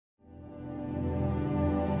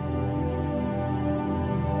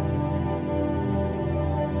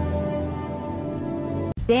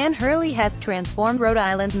Dan Hurley has transformed Rhode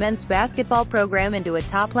Island's men's basketball program into a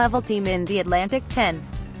top-level team in the Atlantic 10.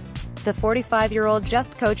 The 45-year-old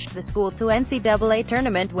just coached the school to NCAA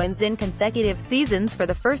Tournament wins in consecutive seasons for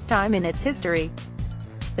the first time in its history.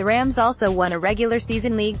 The Rams also won a regular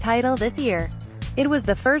season league title this year. It was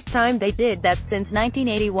the first time they did that since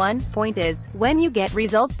 1981. Point is, when you get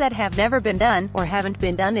results that have never been done, or haven't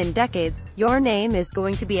been done in decades, your name is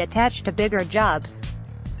going to be attached to bigger jobs.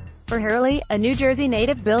 For Hurley, a New Jersey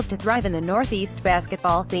native built to thrive in the Northeast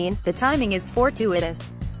basketball scene, the timing is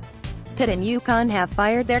fortuitous. Pitt and UConn have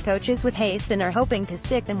fired their coaches with haste and are hoping to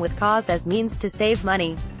stick them with cause as means to save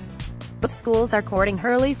money. Both schools are courting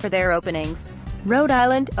Hurley for their openings. Rhode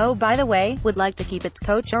Island, oh by the way, would like to keep its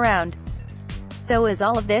coach around. So as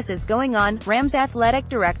all of this is going on, Rams athletic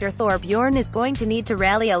director Thor Bjorn is going to need to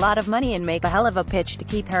rally a lot of money and make a hell of a pitch to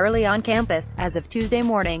keep Hurley on campus. As of Tuesday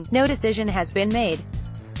morning, no decision has been made.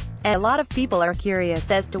 A lot of people are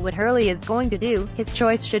curious as to what Hurley is going to do. His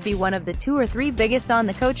choice should be one of the 2 or 3 biggest on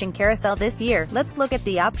the coaching carousel this year. Let's look at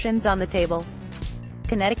the options on the table.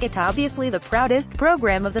 Connecticut, obviously the proudest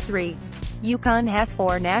program of the 3. UConn has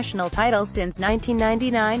 4 national titles since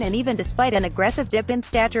 1999, and even despite an aggressive dip in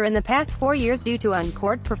stature in the past 4 years due to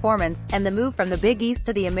on-court performance, and the move from the Big East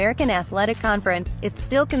to the American Athletic Conference, it's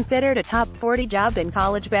still considered a top 40 job in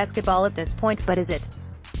college basketball at this point. But is it?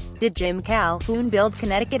 Did Jim Calhoun build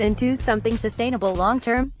Connecticut into something sustainable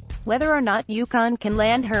long-term? Whether or not UConn can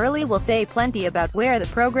land Hurley will say plenty about where the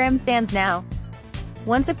program stands now.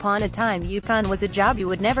 Once upon a time, UConn was a job you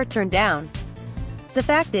would never turn down. The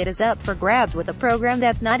fact it is up for grabs with a program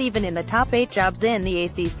that's not even in the top 8 jobs in the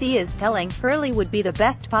ACC is telling. Hurley would be the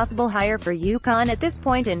best possible hire for UConn at this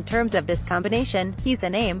point in terms of this combination. He's a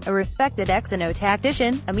name, a respected X&O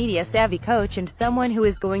tactician, a media-savvy coach, and someone who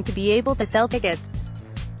is going to be able to sell tickets.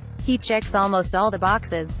 He checks almost all the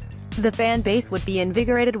boxes. The fan base would be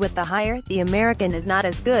invigorated with the hire. The American is not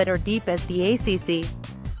as good or deep as the ACC.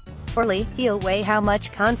 Hurley, he'll weigh how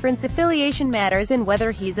much conference affiliation matters and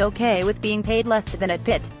whether he's okay with being paid less than at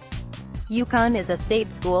Pitt. UConn is a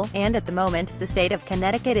state school, and at the moment, the state of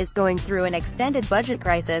Connecticut is going through an extended budget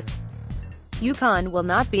crisis. UConn will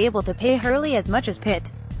not be able to pay Hurley as much as Pitt.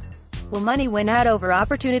 Will money win out over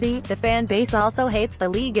opportunity? The fan base also hates the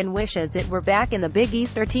league and wishes it were back in the Big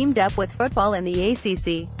East or teamed up with football in the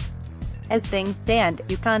ACC. As things stand,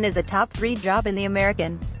 UConn is a top 3 job in the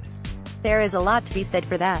American. There is a lot to be said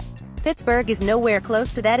for that. Pittsburgh is nowhere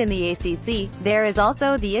close to that in the ACC. There is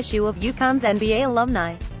also the issue of UConn's NBA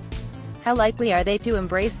alumni. How likely are they to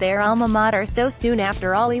embrace their alma mater so soon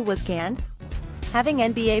after Ollie was canned? Having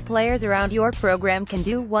NBA players around your program can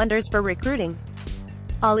do wonders for recruiting.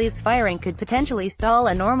 Ollie's firing could potentially stall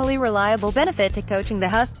a normally reliable benefit to coaching the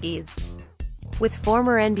Huskies. With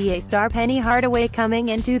former NBA star Penny Hardaway coming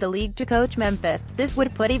into the league to coach Memphis, this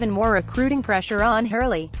would put even more recruiting pressure on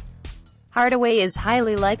Hurley. Hardaway is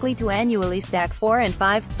highly likely to annually stack 4- and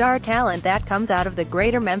 5-star talent that comes out of the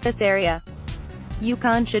greater Memphis area.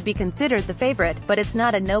 UConn should be considered the favorite, but it's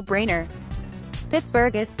not a no-brainer.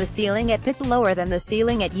 Pittsburgh is the ceiling at Pitt lower than the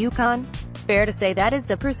ceiling at UConn? Fair to say that is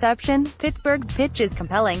the perception. Pittsburgh's pitch is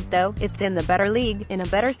compelling, though. It's in the better league, in a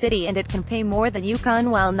better city, and it can pay more than UConn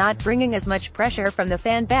while not bringing as much pressure from the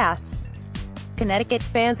fan base. Connecticut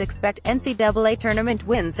fans expect NCAA tournament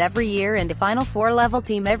wins every year and a Final Four level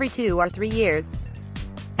team every 2 or 3 years.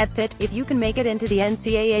 At Pitt, if you can make it into the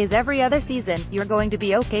NCAAs every other season, you're going to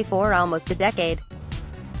be okay for almost a decade.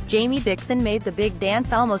 Jamie Dixon made the big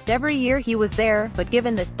dance almost every year he was there, but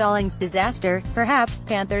given the Stallings disaster, perhaps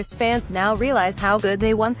Panthers fans now realize how good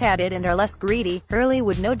they once had it and are less greedy. Hurley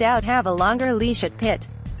would no doubt have a longer leash at Pitt.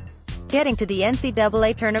 Getting to the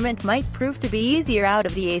NCAA tournament might prove to be easier out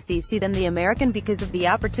of the ACC than the American because of the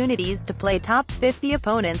opportunities to play top 50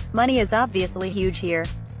 opponents. Money is obviously huge here.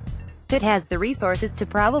 Pitt has the resources to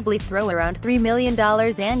probably throw around $3 million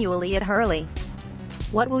annually at Hurley.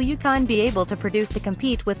 What will UConn be able to produce to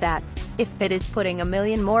compete with that? If Pitt is putting $1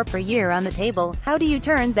 million more per year on the table, how do you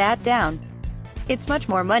turn that down? It's much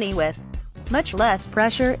more money with much less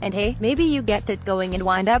pressure, and hey, maybe you get it going and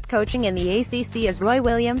wind up coaching in the ACC as Roy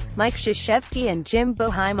Williams, Mike Krzyzewski and Jim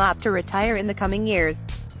Boeheim opt to retire in the coming years.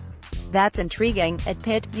 That's intriguing. At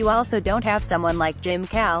Pitt, you also don't have someone like Jim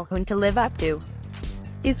Calhoun to live up to.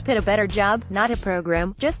 Is Pitt a better job, not a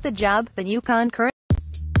program, just the job, than UConn currently?